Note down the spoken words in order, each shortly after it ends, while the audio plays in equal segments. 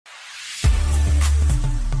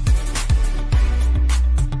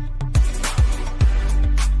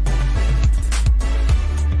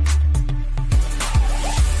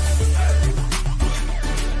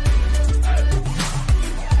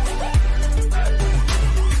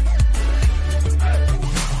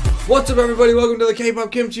What's up, everybody? Welcome to the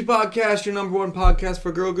K-Pop Kimchi Podcast, your number one podcast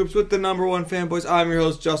for girl groups with the number one fanboys. I'm your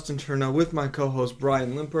host, Justin Turner, with my co-host,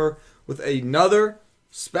 Brian Limper, with another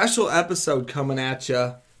special episode coming at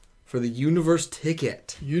you for the Universe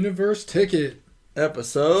Ticket. Universe Ticket.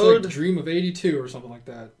 Episode? It's like Dream of 82 or something like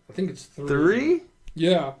that. I think it's 3. 3?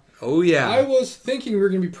 Yeah. Oh, yeah. I was thinking we were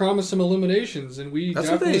going to be promised some eliminations, and we That's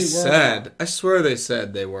definitely what they were. said. I swear they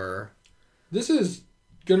said they were. This is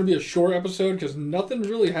going to be a short episode because nothing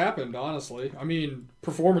really happened, honestly. I mean,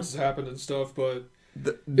 performances happened and stuff, but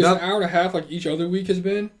it's an hour and a half like each other week has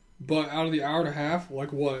been. But out of the hour and a half,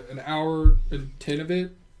 like what, an hour and 10 of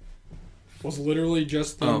it was literally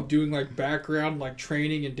just them doing like background, like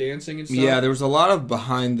training and dancing and stuff. Yeah, there was a lot of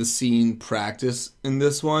behind-the-scene practice in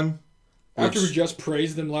this one. After we just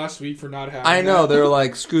praised them last week for not having I know, that. they were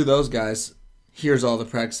like, screw those guys. Here's all the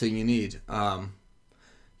practicing you need.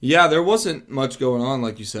 Yeah, there wasn't much going on,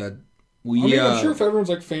 like you said. I'm sure if everyone's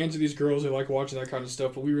like fans of these girls, they like watching that kind of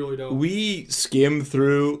stuff, but we really don't. We skimmed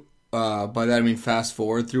through, by that I mean fast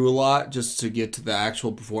forward through a lot, just to get to the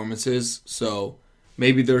actual performances. So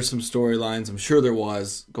maybe there's some storylines, I'm sure there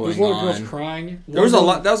was, going on. There's a lot of girls crying. There was a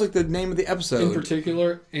lot, that was like the name of the episode. In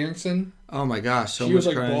particular, Anson. Oh my gosh, so she much was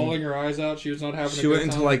like crying. bawling her eyes out. She was not having a good time. She went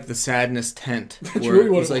into like the sadness tent. That's where really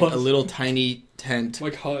it what was it like was. a little tiny tent.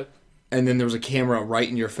 Like hut. And then there was a camera right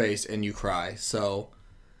in your face and you cry. So,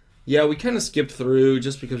 yeah, we kind of skipped through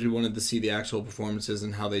just because we wanted to see the actual performances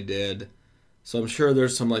and how they did. So I'm sure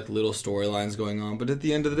there's some like little storylines going on. But at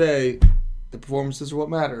the end of the day, the performances are what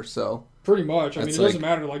matter. So pretty much. I mean, it doesn't like,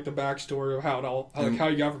 matter like the backstory of how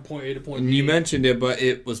you got from point A to point B. You mentioned it, but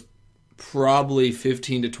it was probably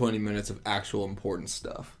 15 to 20 minutes of actual important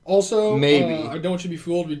stuff. Also, maybe. I don't want you to be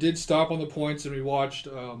fooled. We did stop on the points and we watched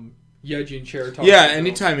Yeji and Cher talk. Yeah,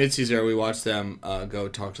 anytime Itzy's there, we watch them go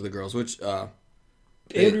talk to the girls, which... and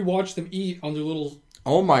we watched them eat on their little...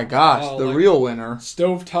 Oh my gosh, the like, real winner.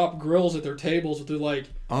 Stovetop grills at their tables with their, like,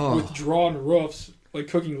 withdrawn roofs, like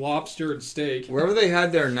cooking lobster and steak. Wherever they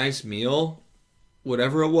had their nice meal,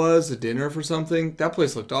 whatever it was, a dinner for something, that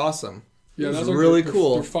place looked awesome. Yeah, it was like really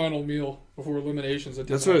cool. Their final meal before eliminations.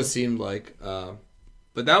 That's what it seemed like.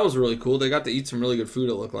 But that was really cool. They got to eat some really good food,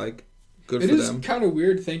 it looked like. Good for them. It is kind of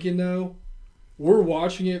weird thinking, though, we're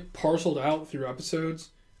watching it parceled out through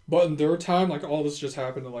episodes, but in their time, like, all this just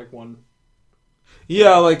happened in, like, one.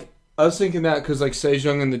 Yeah, like, I was thinking that because, like,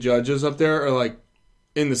 Sejong and the judges up there are, like,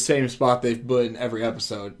 in the same spot they've been in every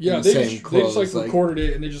episode. Yeah, in the same clothes. They just, like, recorded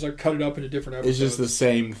it and they just, like, cut it up into different episodes. It's just the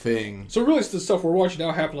same thing. So, really, it's the stuff we're watching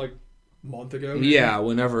now happened, like, a month ago. Maybe. Yeah,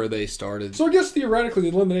 whenever they started. So, I guess, theoretically, the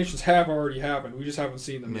eliminations have already happened. We just haven't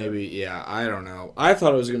seen them Maybe, yet. yeah, I don't know. I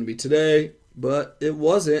thought it was going to be today, but it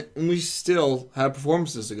wasn't, and we still had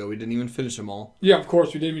performances to go. We didn't even finish them all. Yeah, of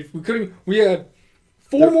course, we didn't. We had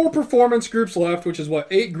 4 more performance groups left, which is,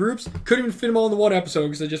 8 groups? Couldn't even fit them all in the one episode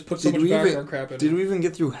because they just put so much background crap in. Did we even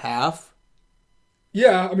get through half?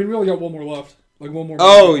 Yeah, I mean, we only got 1 more left. Like, 1 more.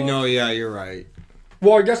 Oh, no, yeah, you're right.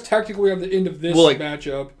 Well, I guess technically we have the end of this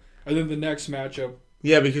matchup, and then the next matchup.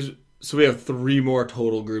 Yeah, because, so we have 3 more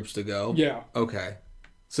total groups to go? Yeah. Okay.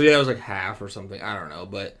 So, yeah, it was like half or something. I don't know,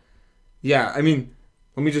 but, yeah, I mean,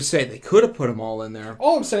 let me just say, they could have put them all in there.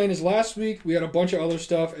 All I'm saying is last week we had a bunch of other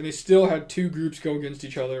stuff, and they still had 2 groups go against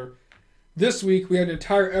each other. This week we had an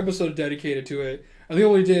entire episode dedicated to it, and they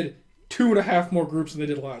only did 2.5 more groups than they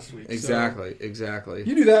did last week. Exactly.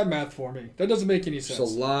 You do that math for me. That doesn't make any sense.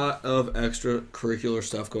 There's a lot of extracurricular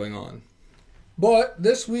stuff going on. But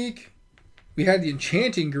this week we had the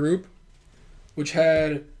Enchanting group, which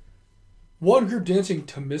had one group dancing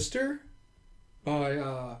to Mister by,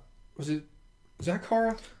 is that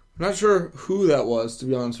Kara? I'm not sure who that was, to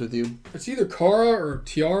be honest with you. It's either Kara or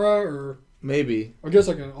Tiara or... Maybe. I guess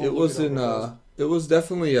I can... It was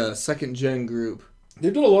definitely a second-gen group.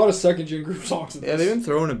 They've done a lot of second-gen group songs in this. Yeah, they've been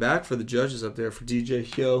throwing it back for the judges up there for DJ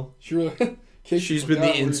Hyo. She's been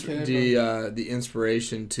the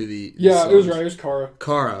inspiration to the Yeah, songs. it was right. It was Kara.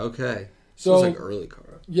 Kara, okay. So, it was like early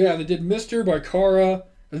Kara. Yeah, they did Mister by Kara,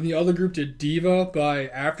 and the other group did Diva by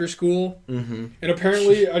After School. Mm-hmm. And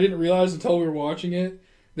apparently, I didn't realize until we were watching it,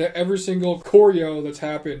 that every single choreo that's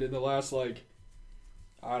happened in the last,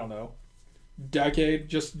 decade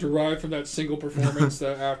just derived from that single performance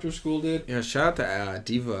that After School did. Yeah, shout out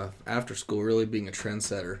to Diva After School really being a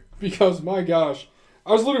trendsetter. Because, my gosh,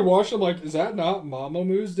 I was literally watching, I'm like, is that not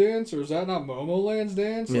Mamamoo's dance, or is that not Momoland's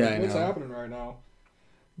dance? Like, yeah, what's happening right now?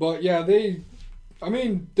 But, yeah, they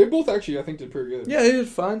both actually, I think, did pretty good. Yeah, they did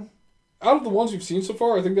fine. Out of the ones we've seen so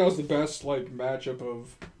far, I think that was the best, matchup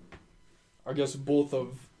of, I guess, both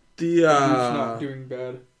of the groups not doing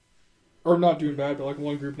bad. Or not doing bad, but,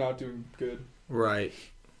 one group not doing good. Right.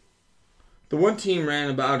 The one team ran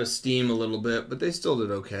about out of steam a little bit, but they still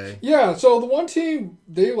did okay. Yeah, so the one team,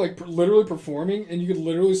 they like literally performing, and you could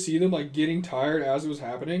literally see them like getting tired as it was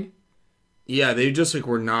happening. Yeah, they just like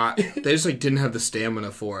were not. They just like didn't have the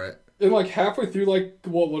stamina for it. And like halfway through, like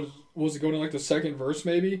what was it going to like the second verse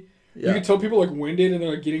maybe? Yeah. You could tell people like winded and they're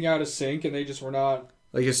like getting out of sync, and they just were not.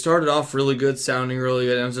 Like it started off really good, sounding really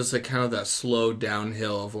good, and it was just like kind of that slow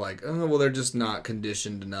downhill of like, oh well, they're just not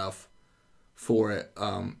conditioned enough for it.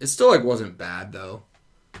 It still like wasn't bad though.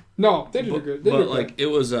 No, they did good. They but did like good. it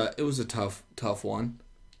was a tough one.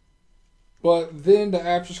 But then the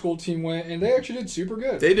after school team went, and they actually did super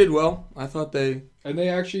good. They did well. I thought they. And they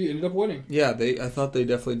actually ended up winning. Yeah, I thought they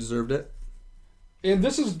definitely deserved it. And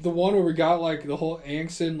this is the one where we got like the whole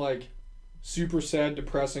Angson like super sad,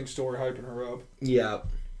 depressing story hyping her up. Yeah.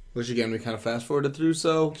 Which again we kind of fast forwarded through,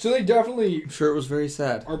 so they definitely I'm sure it was very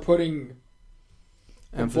sad. Are putting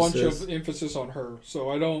a bunch of emphasis on her. So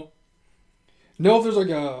I don't know if there's like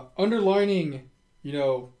a underlining,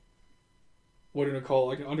 what do you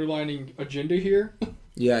call it? Like an underlining agenda here.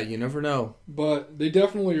 Yeah, you never know. But they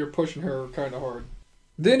definitely are pushing her kind of hard.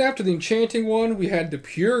 Then after the Enchanting one, we had the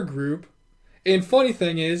Pure group. And funny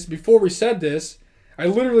thing is, before we said this, I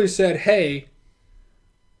literally said, hey,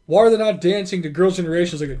 why are they not dancing to Girls'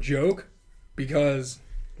 Generation like a joke? Because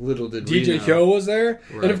little did DJ Kyo was there.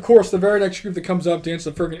 Right. And of course, the very next group that comes up dances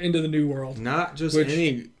the freaking Into the New World. Not just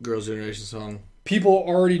any Girls' Generation song. People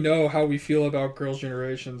already know how we feel about Girls'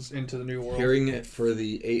 Generation's Into the New World. Hearing it for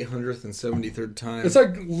the 873rd time. It's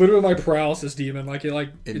like literally my paralysis demon. Like it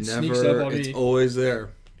never, sneaks up on me. It's always there.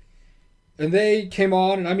 And they came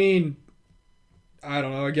on, and I mean, I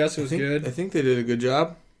don't know. I guess it was good. I think they did a good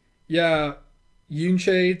job. Yeah.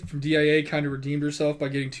 Yoonchae from DIA kind of redeemed herself by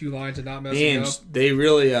getting 2 lines and not messing up. They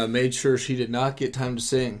really made sure she did not get time to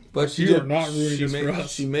sing. But she did not ruining this for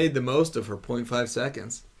us. She made the most of her 0.5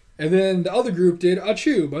 seconds. And then the other group did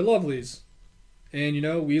Achu by Lovelies. And,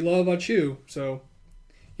 we love Achu. So,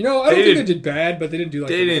 I don't think they did bad, but they didn't do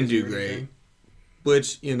They didn't do great.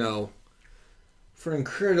 Which, for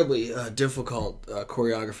incredibly difficult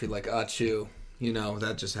choreography like Achu,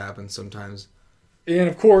 that just happens sometimes. And,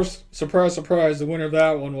 of course, surprise, surprise, the winner of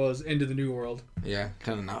that one was Into the New World. Yeah,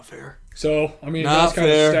 kind of not fair. So, that's kind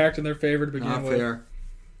of stacked in their favor to begin with. Not fair.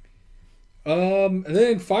 And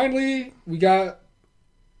then finally, we got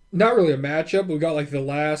not really a matchup, but we got the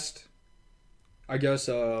last, I guess,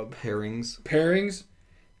 pairings.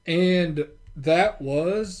 And that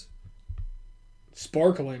was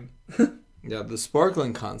Sparkling. Yeah, the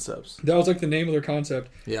Sparkling Concepts. That was the name of their concept.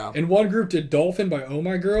 Yeah. And one group did Dolphin by Oh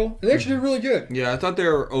My Girl. And they actually did really good. Yeah, I thought they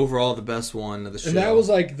were overall the best one of the show. And that was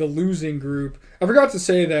the losing group. I forgot to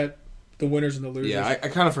say that the winners and the losers. Yeah, I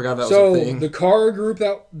kind of forgot that was a thing. So the Car group,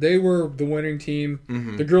 they were the winning team.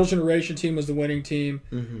 Mm-hmm. The Girls' Generation team was the winning team.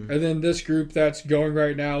 Mm-hmm. And then this group that's going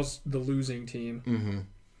right now is the losing team. Mm-hmm.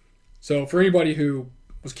 So for anybody who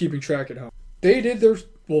was keeping track at home, they did the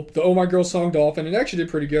Oh My Girl song Dolphin, and it actually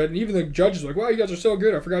did pretty good. And even the judges were like, wow, you guys are so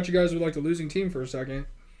good. I forgot you guys were the losing team for a second.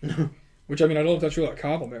 Which, I don't know if that's really a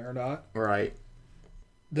compliment or not. Right.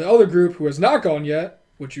 The other group who has not gone yet,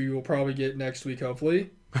 which you will probably get next week,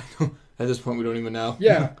 hopefully. At this point, we don't even know.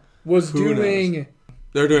 Yeah. Was doing... knows?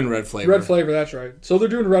 They're doing Red Flavor. Red Flavor, that's right. So they're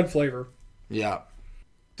doing Red Flavor. Yeah.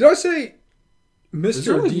 Did I say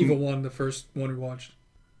Mr. Diva won the first one we watched?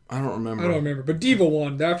 I don't remember. But Diva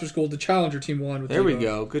won. The after school, the Challenger team won. There we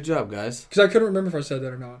go. Good job, guys. Because I couldn't remember if I said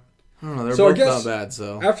that or not. I don't know. They're both not bad,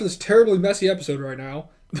 so. After this terribly messy episode right now.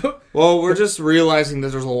 Well, we're just realizing that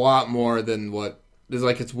there's a lot more than what.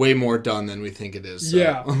 It's way more done than we think it is. So.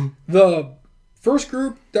 Yeah. The first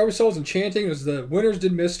group that we saw was Enchanting. It was the winners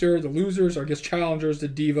did Mr. The losers, or I guess Challengers,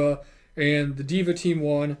 did Diva. And the Diva team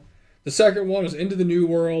won. The second one was Into the New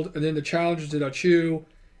World. And then the Challengers did Achu.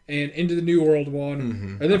 And Into the New World won.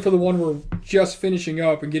 Mm-hmm. And then for the one we're just finishing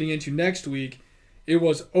up and getting into next week, it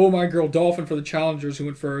was Oh My Girl Dolphin for the Challengers who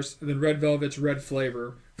went first, and then Red Velvet's Red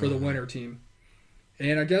Flavor for the winner team.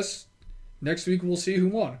 And I guess next week we'll see who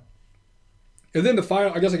won. And then the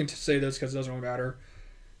final, I guess I can say this because it doesn't really matter.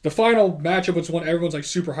 The final matchup, which one everyone's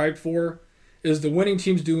super hyped for, is the winning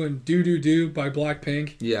team's doing Do Do Do by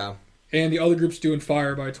Blackpink. Yeah. And the other group's doing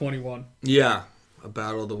Fire by 21. Yeah. A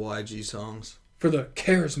battle of the YG songs. For the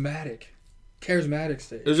charismatic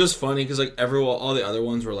stage. It was just funny because all the other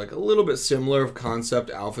ones were a little bit similar of concept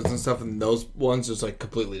outfits and stuff, and those ones just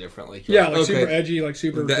completely different. Super edgy,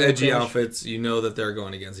 super. The edgy outfits, that they're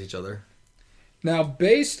going against each other. Now,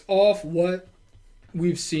 based off what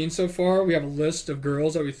we've seen so far, we have a list of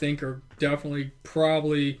girls that we think are definitely,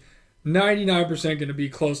 probably 99% going to be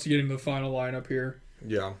close to getting the final lineup here.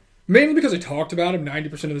 Yeah. Mainly because I talked about him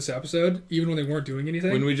 90% of this episode, even when they weren't doing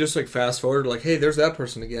anything. When we just like fast forward, like, hey, there's that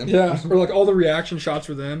person again. Yeah, or like all the reaction shots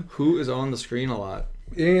were them. Who is on the screen a lot?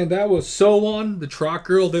 And that was Solon, the Trot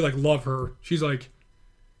girl. They like love her. She's like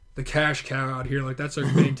the cash cow out here. Like that's our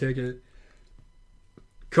main ticket.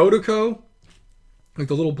 Kodako, like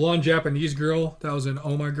the little blonde Japanese girl that was in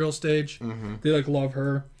Oh My Girl stage. Mm-hmm. They like love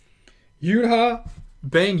her. Yunha,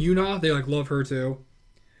 Bang Yuna, they like love her too.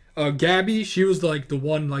 Gabby, she was like the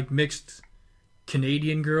one like mixed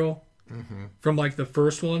Canadian girl from like the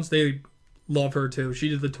first ones. They love her too. She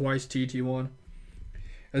did the twice TT one.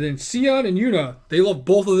 And then Sion and Yuna, they love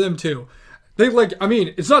both of them too. They like, I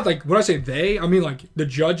mean, it's not like when I say they, I mean like the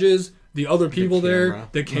judges, the other people there,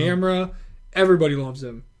 the camera, everybody loves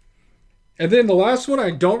them. And then the last one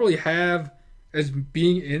I don't really have as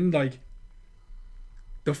being in like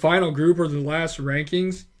the final group or the last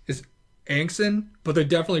rankings is Angson, but they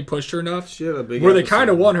definitely pushed her enough She had a big where they episode. kind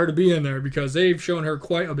of want her to be in there because they've shown her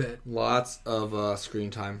quite a bit. Lots of screen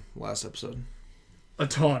time last episode. A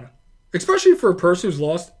ton. Especially for a person who's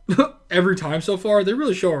lost every time so far, they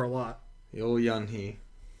really show her a lot. Yo Yunhee.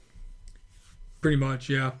 Pretty much,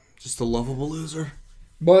 yeah. Just a lovable loser.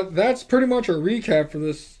 But that's pretty much our recap for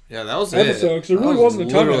this Yeah, that was episode because there really wasn't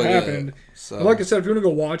a ton that happened. So, And like I said, if you want to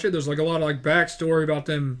go watch it, there's like a lot of like backstory about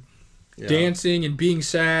them dancing and being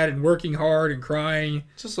sad and working hard and crying.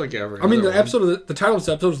 just like every. I mean, other the one. episode of the title of this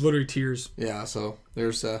episode was literally tears. Yeah, so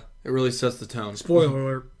there's it really sets the tone. Spoiler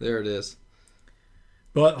alert. There it is.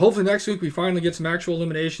 But hopefully next week we finally get some actual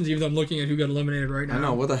eliminations, even though I'm looking at who got eliminated right now. I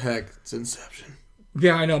know, what the heck? It's Inception.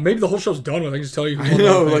 Yeah, I know. Maybe the whole show's done with. I can just tell you who's I on the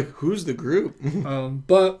know, whole thing. like, who's the group?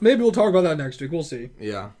 But maybe we'll talk about that next week. We'll see.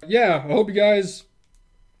 Yeah. Yeah, I hope you guys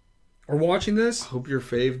are watching this. Hope your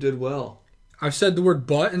fave did well. I've said the word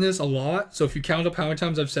 "but" in this a lot, so if you count up how many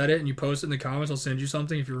times I've said it and you post it in the comments, I'll send you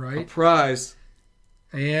something if you're A right. prize.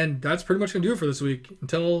 And that's pretty much going to do it for this week.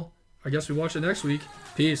 Until, I guess, we watch it next week.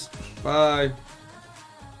 Peace. Bye.